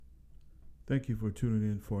Thank you for tuning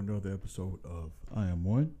in for another episode of I Am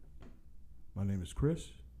One. My name is Chris.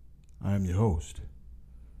 I am your host,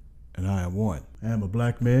 and I am one. I am a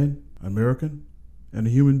black man, American, and a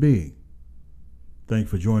human being. Thank you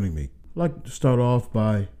for joining me. I'd like to start off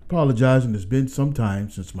by apologizing. It's been some time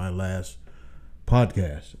since my last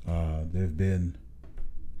podcast. There have been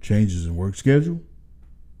changes in work schedule.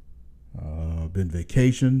 Been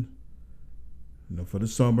vacation, for the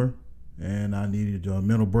summer, and I needed a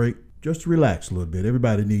mental break just to relax a little bit.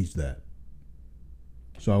 Everybody needs that.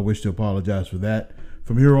 So I wish to apologize for that.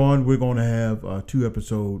 From here on, we're going to have 2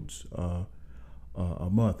 episodes a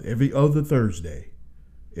month, every other Thursday.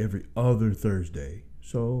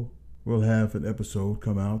 So we'll have an episode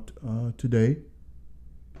come out today,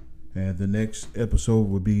 and the next episode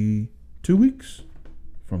will be 2 weeks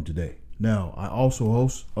from today. Now, I also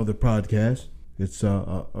host other podcasts. It's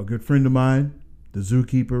a good friend of mine, the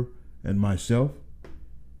Zookeeper, and myself.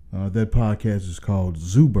 That podcast is called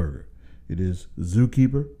Zooburger. It is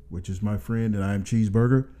Zookeeper, which is my friend, and I am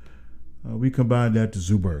Cheeseburger. We combined that to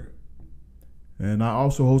Zooburger. And I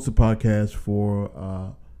also host a podcast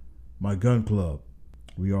for my gun club.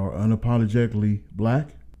 We are unapologetically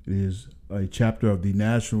black. It is a chapter of the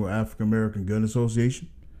National African American Gun Association.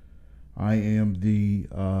 I am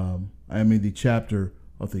in the chapter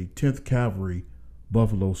of the 10th Cavalry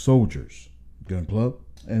Buffalo Soldiers Gun Club,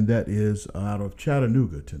 and that is out of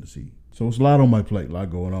Chattanooga, Tennessee. So it's a lot on my plate, a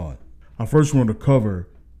lot going on. I first want to cover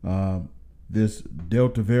this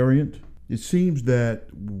Delta variant. It seems that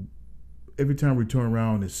every time we turn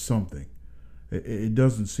around, it's something. It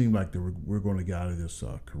doesn't seem like we're going to get out of this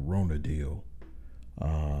Corona deal.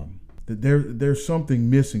 There's something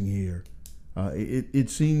missing here.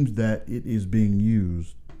 It seems that it is being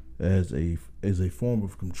used as a form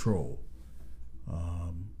of control.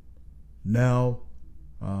 Now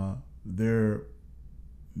they're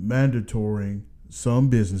mandatoring some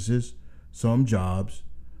businesses, some jobs,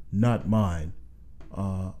 not mine,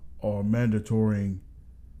 are mandatoring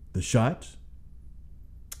the shots.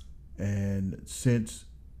 And since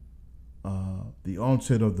the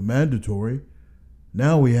onset of the mandatory,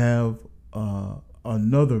 now we have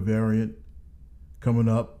another variant coming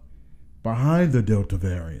up behind the Delta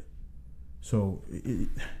variant. So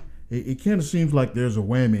it kind of seems like there's a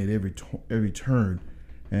whammy at every turn,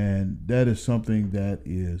 and that is something that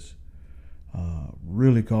is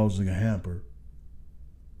really causing a hamper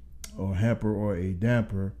or a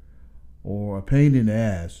damper or a pain in the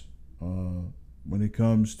ass when it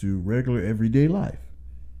comes to regular everyday life.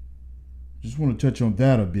 Just want to touch on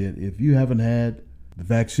that a bit. If you haven't had the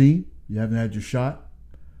vaccine, you haven't had your shot,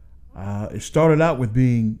 it started out with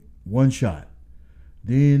being 1 shot.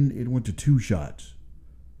 Then it went to 2 shots.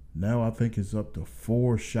 Now I think it's up to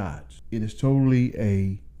 4 shots. It is totally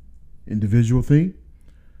a individual thing.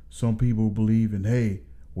 Some people believe in, hey,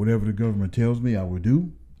 whatever the government tells me, I will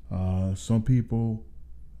do. Some people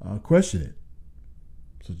question it.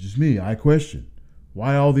 So just me, I question.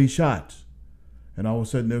 Why all these shots? And all of a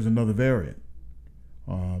sudden there's another variant.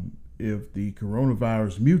 If the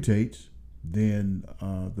coronavirus mutates, then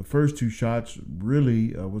the first 2 shots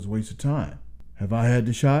really was a waste of time. Have I had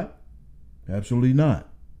the shot? Absolutely not.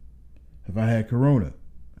 Have I had corona?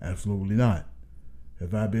 Absolutely not.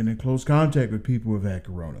 Have I been in close contact with people who have had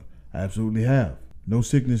corona? I absolutely have. No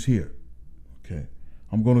sickness here. Okay.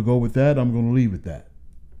 I'm going to go with that. I'm going to leave with that.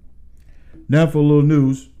 Now for a little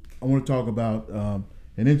news, I want to talk about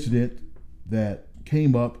an incident that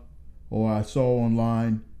came up, or I saw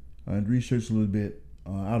online and researched a little bit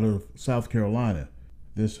out of South Carolina.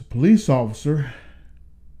 This police officer,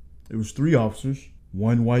 it was 3 officers,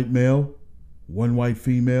 1 white male, 1 white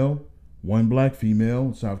female, 1 black female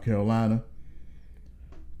in South Carolina,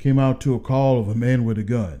 came out to a call of a man with a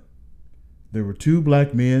gun. There were 2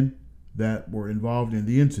 black men that were involved in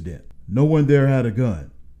the incident. No one there had a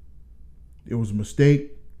gun. It was a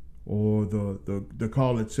mistake, or the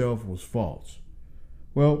call itself was false.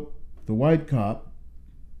 Well, the white cop,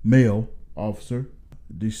 male officer,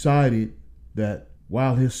 decided that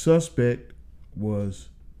while his suspect was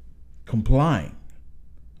complying,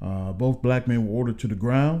 both black men were ordered to the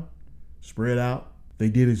ground, spread out. They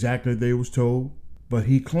did exactly what they was told, but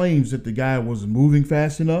he claims that the guy wasn't moving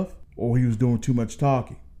fast enough or he was doing too much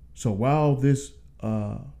talking. So while this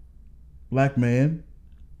black man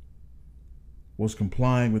was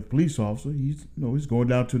complying with the police officer, he's going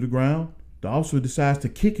down to the ground. The officer decides to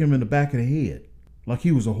kick him in the back of the head like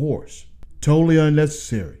he was a horse. Totally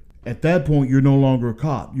unnecessary. At that point, you're no longer a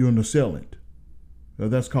cop. You're an assailant.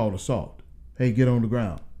 That's called assault. Hey, get on the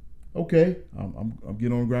ground. Okay, I'm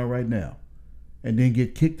getting on the ground right now. And then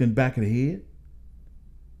get kicked in the back of the head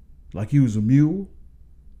like he was a mule.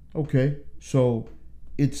 Okay, So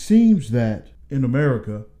it seems that in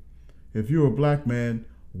America, if you're a black man,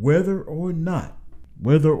 whether or not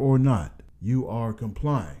you are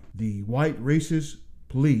complying, the white racist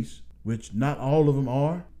police, which not all of them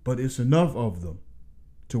are, but it's enough of them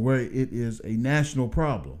to where it is a national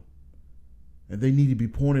problem. And they need to be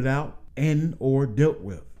pointed out and or dealt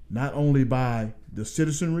with, not only by the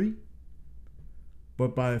citizenry,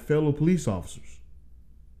 but by fellow police officers.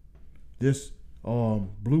 This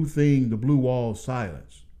blue thing, the blue wall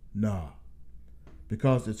silence, nah.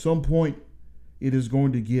 Because at some point, it is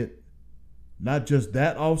going to get not just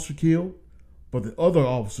that officer killed, but the other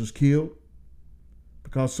officers killed.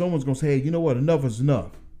 Because someone's going to say, hey, you know what, enough is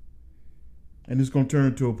enough. And it's going to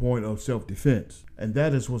turn to a point of self-defense. And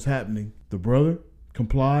that is what's happening. The brother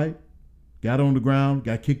complied, got on the ground,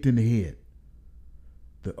 got kicked in the head.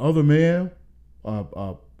 The other man,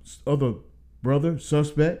 other brother,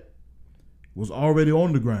 suspect, was already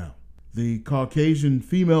on the ground. The Caucasian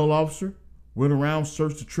female officer went around,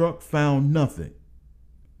 searched the truck, found nothing.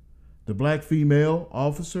 The black female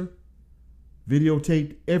officer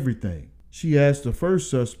videotaped everything. She asked the first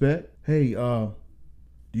suspect, hey,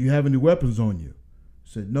 do you have any weapons on you? He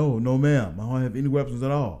said, no, ma'am, I don't have any weapons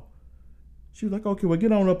at all. She was like, okay, well,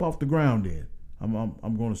 get on up off the ground then. I'm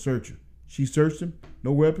going to search you. She searched him,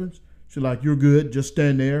 no weapons. She's like, you're good, just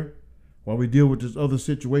stand there while we deal with this other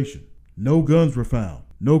situation. No guns were found.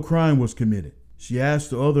 No crime was committed. She asked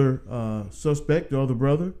the other suspect, the other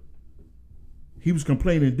brother. He was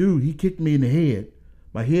complaining, dude, he kicked me in the head.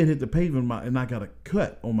 My head hit the pavement and I got a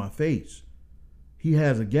cut on my face. He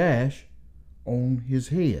has a gash on his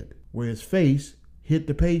head where his face hit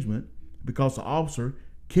the pavement because the officer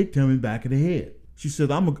kicked him in the back of the head. She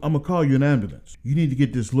said, I'm gonna call you an ambulance. You need to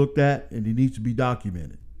get this looked at and it needs to be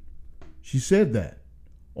documented. She said that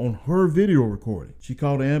on her video recording. She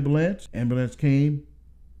called the ambulance. Ambulance came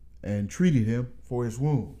and treated him for his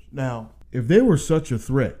wounds. Now, if they were such a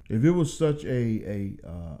threat, if it was such a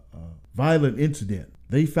violent incident,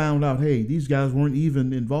 they found out, hey, these guys weren't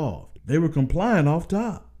even involved. They were complying off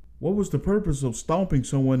top. What was the purpose of stomping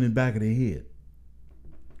someone in the back of the head?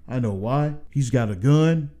 I know why. He's got a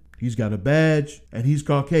gun, he's got a badge, and he's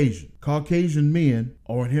Caucasian. Caucasian men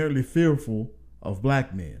are inherently fearful of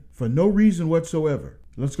black men for no reason whatsoever.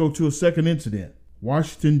 Let's go to a second incident.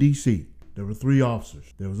 Washington, D.C. There were 3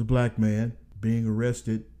 officers. There was a black man being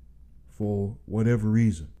arrested for whatever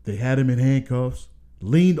reason. They had him in handcuffs,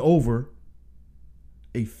 leaned over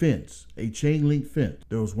a fence, a chain link fence.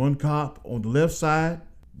 There was one cop on the left side,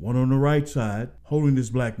 one on the right side, holding this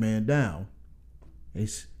black man down.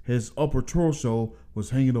 His upper torso was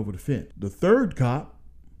hanging over the fence. The third cop,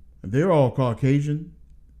 and they're all Caucasian,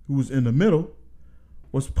 who was in the middle,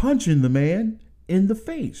 was punching the man in the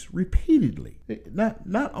face repeatedly.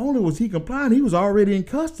 Not only was he complying, he was already in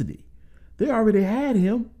custody. They already had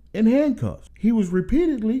him in handcuffs. He was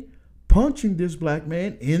repeatedly punching this black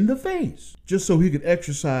man in the face just so he could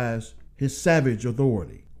exercise his savage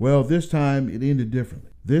authority. Well, this time it ended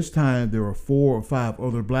differently. This time there were 4 or 5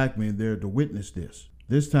 other black men there to witness this.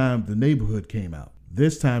 This time the neighborhood came out.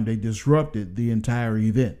 This time they disrupted the entire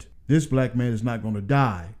event. This black man is not going to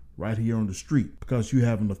die right here on the street because you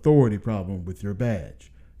have an authority problem with your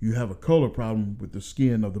badge. You have a color problem with the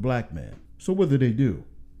skin of the black man. So what did they do?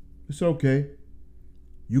 It's okay.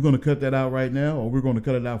 You're going to cut that out right now, or we're going to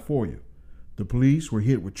cut it out for you. The police were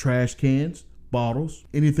hit with trash cans, bottles,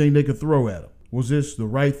 anything they could throw at them. Was this the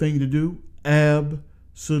right thing to do?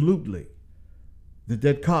 Absolutely. Did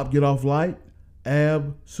that cop get off light?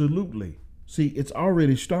 Absolutely. See, it's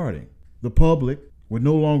already starting. The public would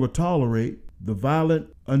no longer tolerate the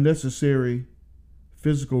violent, unnecessary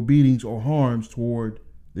physical beatings or harms toward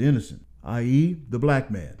the innocent, i.e. the black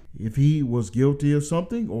man. If he was guilty of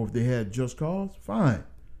something or if they had just cause, fine.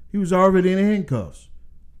 He was already in handcuffs.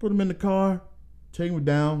 Put him in the car, take him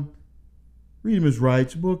down, read him his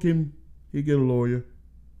rights, book him, he'll get a lawyer,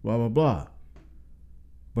 blah, blah, blah.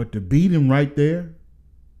 But to beat him right there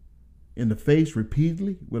in the face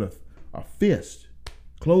repeatedly with a fist,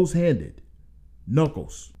 close-handed,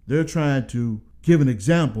 knuckles. They're trying to give an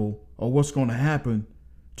example of what's going to happen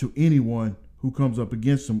to anyone who comes up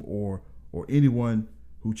against them or anyone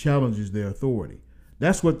who challenges their authority.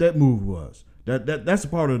 That's what that move was. That's a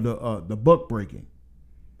part of the buck breaking.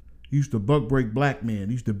 Used to buck break black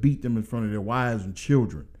men. Used to beat them in front of their wives and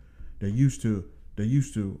children. They used to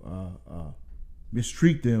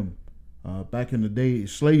mistreat them back in the day,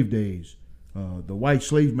 slave days. The white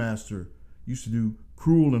slave master used to do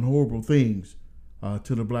cruel and horrible things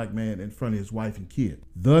to the black man in front of his wife and kid.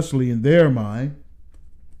 Thusly, in their mind,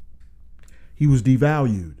 he was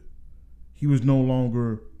devalued. He was no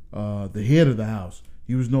longer the head of the house.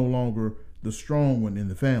 He was no longer the strong one in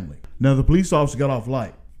the family. Now, the police officer got off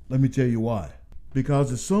light. Let me tell you why.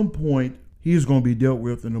 Because at some point, he is going to be dealt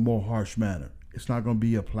with in a more harsh manner. It's not going to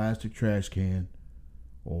be a plastic trash can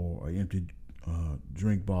or an empty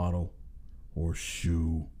drink bottle or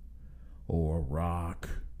shoe or a rock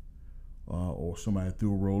or somebody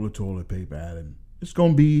threw a roll of toilet paper at him. It's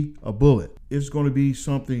going to be a bullet. It's going to be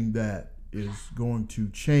something that is going to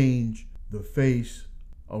change the face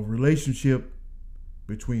of relationship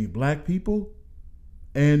between black people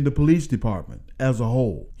and the police department as a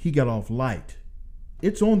whole. He got off light.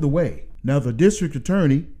 It's on the way. Now, the district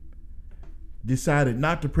attorney decided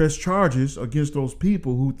not to press charges against those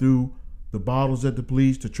people who threw the bottles at the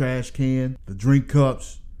police, the trash can, the drink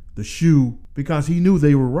cups, the shoe, because he knew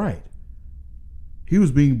they were right. He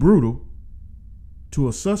was being brutal to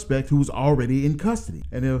a suspect who was already in custody.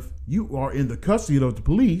 And if you are in the custody of the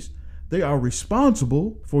police, they are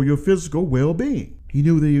responsible for your physical well-being. He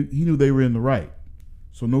knew they were in the right.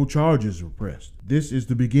 So no charges were pressed. This is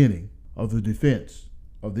the beginning of the defense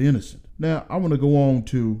of the innocent. Now, I want to go on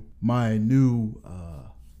to my new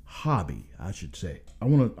hobby, I should say. I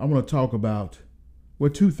want to talk about, well,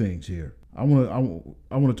 two things here. I want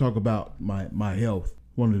to talk about my health.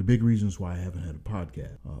 One of the big reasons why I haven't had a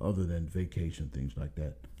podcast, other than vacation, things like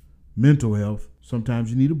that. Mental health.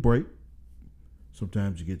 Sometimes you need a break.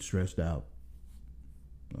 Sometimes you get stressed out.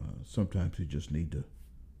 Sometimes you just need to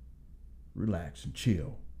relax and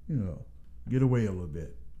chill. Get away a little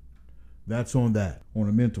bit. That's on that, on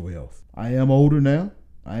the mental health. I am older now.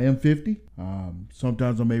 I am 50.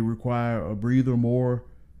 Sometimes I may require a breather more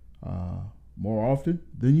often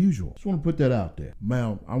than usual. Just want to put that out there.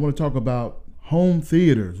 Now, I want to talk about home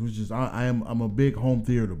theaters, which is I'm a big home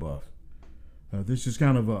theater buff. This is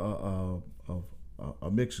kind of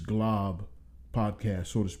a mixed glob podcast,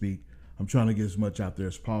 so to speak. I'm trying to get as much out there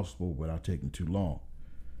as possible without taking too long.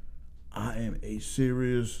 I am a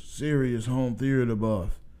serious home theater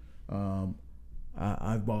buff.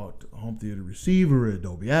 I've bought a home theater receiver,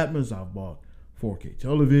 Adobe Atmos. I've bought 4K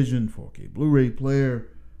television, 4K Blu-ray player.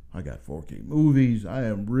 I got 4K movies. I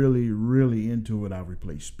am really into it. I've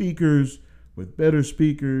replaced speakers with better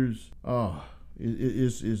speakers.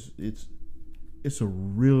 It's a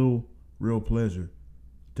real pleasure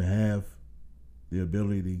to have the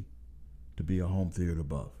ability to be a home theater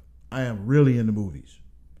buff. I am really into movies,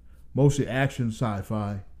 mostly action,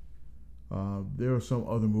 sci-fi. There are some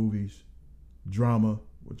other movies, drama,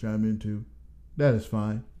 which I'm into. That is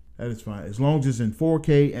fine. As long as it's in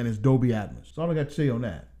 4K and it's Dolby Atmos. That's all I got to say on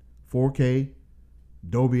that. 4K,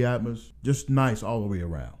 Dolby Atmos, just nice all the way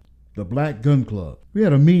around. The Black Gun Club. We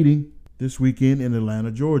had a meeting this weekend in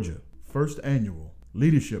Atlanta, Georgia. First annual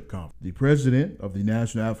leadership conference. The president of the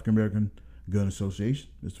National African American Gun Association,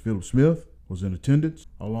 Mr. Philip Smith, was in attendance,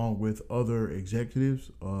 along with other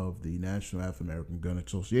executives of the National African American Gun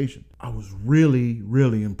Association. I was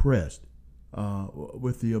really impressed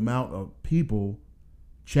with the amount of people,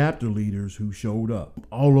 chapter leaders who showed up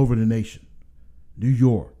all over the nation. New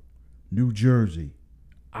York, New Jersey,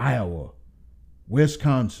 Iowa,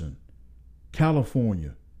 Wisconsin,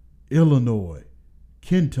 California, Illinois,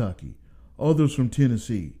 Kentucky, others from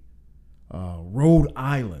Tennessee, Rhode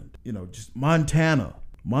Island, just Montana.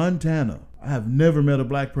 I have never met a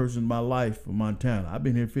black person in my life from Montana. I've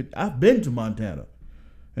been to Montana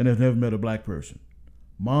and have never met a black person.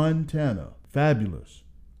 Montana, fabulous.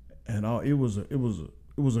 And it was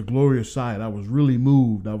a glorious sight. I was really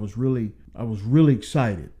moved. I was really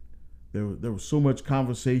excited. There was so much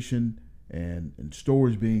conversation and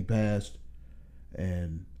stories being passed,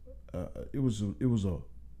 and it was a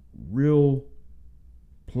real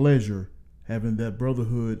pleasure having that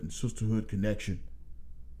brotherhood and sisterhood connection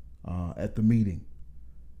at the meeting.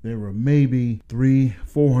 There were maybe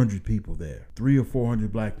 400 people there, 300 or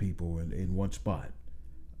 400 black people in one spot.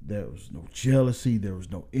 There was no jealousy, there was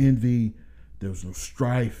no envy, there was no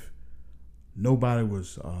strife. Nobody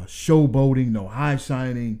was showboating, no high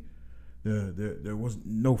signing. There was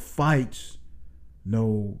no fights,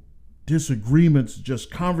 no disagreements,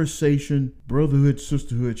 just conversation, brotherhood,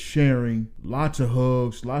 sisterhood, sharing, lots of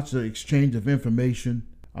hugs, lots of exchange of information.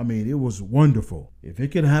 I mean, it was wonderful. If it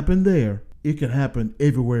could happen there, it could happen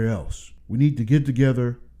everywhere else. We need to get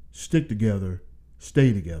together, stick together,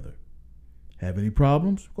 stay together. Have any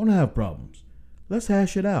problems? We're going to have problems. Let's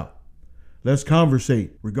hash it out. Let's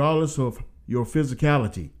conversate, regardless of your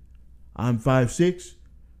physicality. I'm 5'6".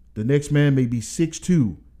 The next man may be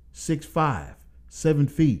 6'2", 6'5", 7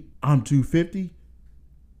 feet. I'm 250.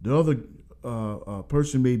 The other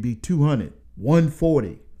person may be 200,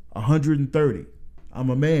 140, 130. I'm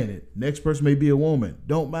a man. Next person may be a woman.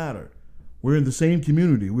 Don't matter. We're in the same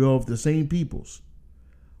community. We're of the same peoples.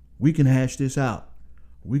 We can hash this out.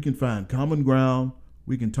 We can find common ground.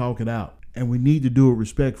 We can talk it out. And we need to do it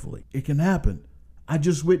respectfully. It can happen. I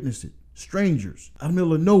just witnessed it. Strangers out of the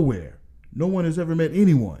middle of nowhere. No one has ever met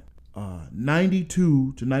anyone.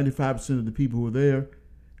 92 to 95% of the people who were there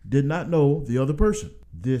did not know the other person.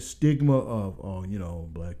 This stigma of,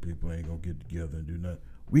 black people ain't going to get together and do nothing.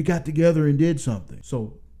 We got together and did something.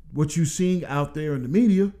 So what you're seeing out there in the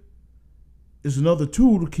media is another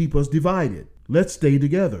tool to keep us divided. Let's stay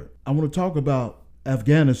together. I want to talk about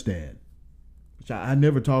Afghanistan, which I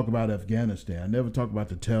never talk about Afghanistan. I never talk about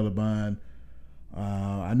the Taliban.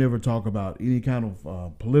 I never talk about any kind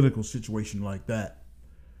of political situation like that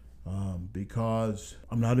because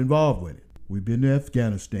I'm not involved with it. We've been to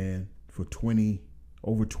Afghanistan for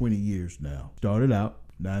over 20 years now. Started out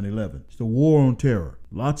 9/11. It's the war on terror.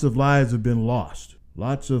 Lots of lives have been lost.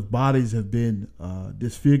 Lots of bodies have been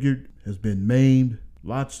disfigured, has been maimed.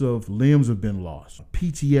 Lots of limbs have been lost.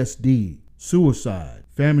 PTSD, suicide,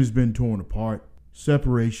 families been torn apart,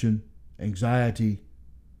 separation, anxiety,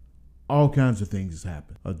 all kinds of things has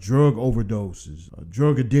happened. Drug overdoses,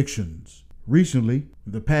 drug addictions. Recently,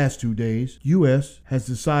 the past 2 days, U.S. has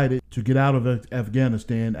decided to get out of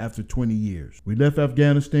Afghanistan after 20 years. We left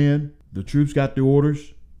Afghanistan, the troops got the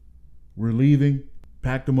orders, we're leaving,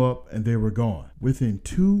 packed them up, and they were gone. Within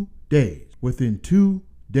 2 days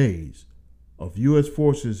of U.S.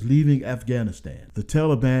 forces leaving Afghanistan, the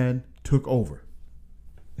Taliban took over.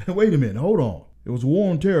 Wait a minute, hold on. It was a war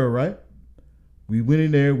on terror, right? We went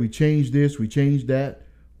in there, we changed this, we changed that,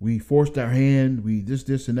 we forced our hand, we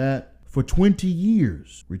this, and that. For 20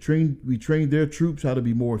 years, we trained their troops how to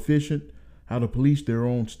be more efficient, how to police their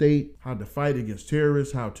own state, how to fight against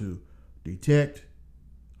terrorists, how to detect,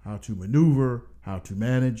 how to maneuver, how to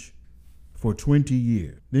manage for 20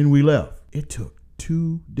 years. Then we left. It took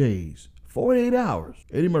 2 days, 48 hours.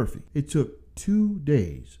 Eddie Murphy. It took 2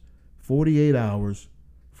 days, 48 hours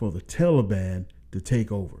for the Taliban to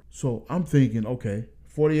take over. So I'm thinking, okay,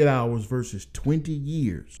 48 hours versus 20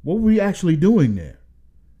 years. What were we actually doing there?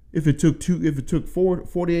 If it took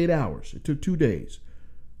 48 hours, it took 2 days.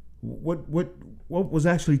 What was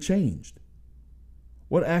actually changed?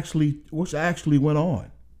 What's actually went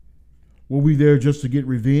on? Were we there just to get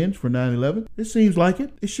revenge for 9/11? It seems like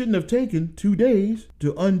it. It shouldn't have taken 2 days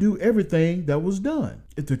to undo everything that was done.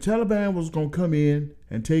 If the Taliban was going to come in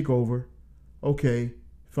and take over, okay,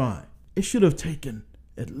 fine. It should have taken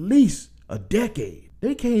at least a decade.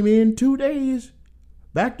 They came in 2 days,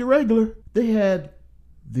 back to regular. They had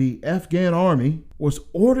the Afghan army was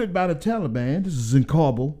ordered by the Taliban, this is in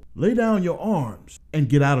Kabul, lay down your arms and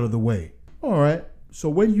get out of the way. All right, so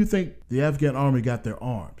where do you think the Afghan army got their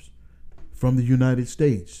arms? From the United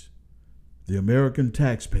States, the American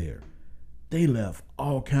taxpayer. They left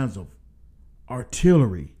all kinds of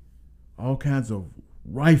artillery, all kinds of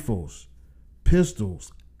rifles,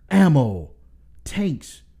 pistols, ammo,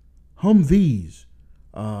 tanks, Humvees.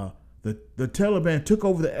 The Taliban took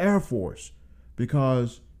over the Air Force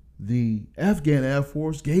because the Afghan Air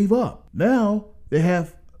Force gave up. Now they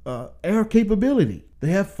have air capability. They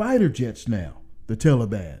have fighter jets now, the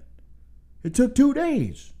Taliban. It took 2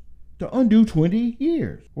 days to undo 20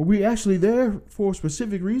 years. Were we actually there for a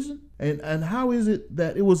specific reason? And how is it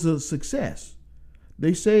that it was a success?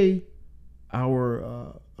 They say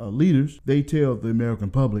our leaders, they tell the American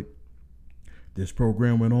public, this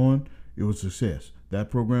program went on, it was a success. That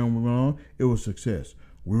program went on, it was a success.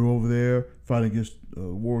 We're over there fighting against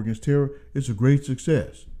war against terror. It's a great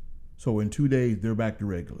success. So in 2 days, they're back to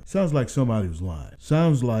regular. Sounds like somebody was lying.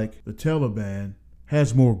 Sounds like the Taliban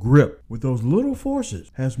has more grip with those little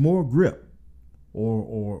forces, has more grip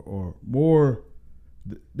or more,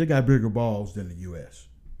 they got bigger balls than the U.S.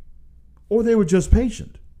 Or they were just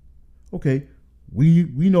patient. Okay, we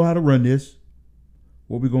know how to run this.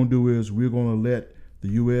 What we're going to do is we're going to let the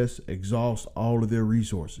U.S. exhaust all of their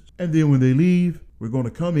resources. And then when they leave, we're going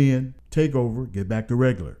to come in, take over, get back to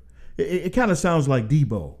regular. It kind of sounds like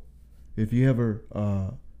Debo. If you ever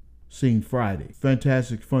seen Friday,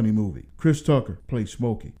 fantastic, funny movie. Chris Tucker played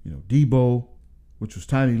Smokey. You know, Debo, which was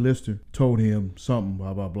Tiny Lister, told him something,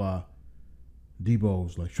 blah, blah, blah. Debo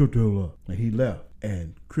was like, shut the hell up. And he left.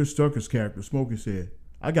 And Chris Tucker's character, Smokey, said,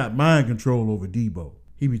 I got mind control over Debo.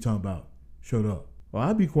 He be talking about, shut up. Well,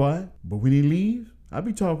 I'll be quiet, but when he leaves, I'll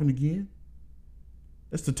be talking again.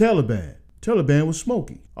 That's the Taliban. Taliban was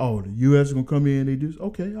Smokey. Oh, the U.S. is going to come in, they do,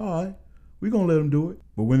 okay, all right. We're going to let them do it.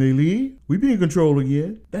 But when they leave, we be in control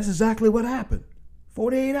again. That's exactly what happened.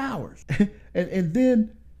 48 hours. and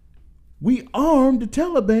then we armed the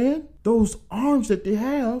Taliban. Those arms that they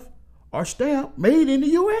have are stamped made in the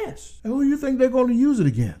U.S. And who do you think they're going to use it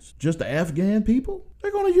against? Just the Afghan people?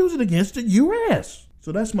 They're going to use it against the U.S.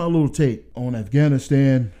 So that's my little take on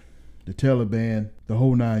Afghanistan, the Taliban, the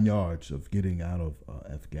whole 9 yards of getting out of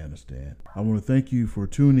Afghanistan. I want to thank you for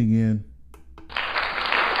tuning in.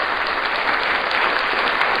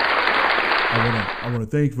 I want to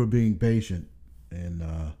thank you for being patient, and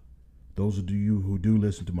those of you who do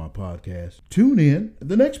listen to my podcast, tune in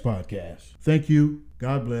the next podcast. Thank you.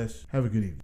 God bless. Have a good evening.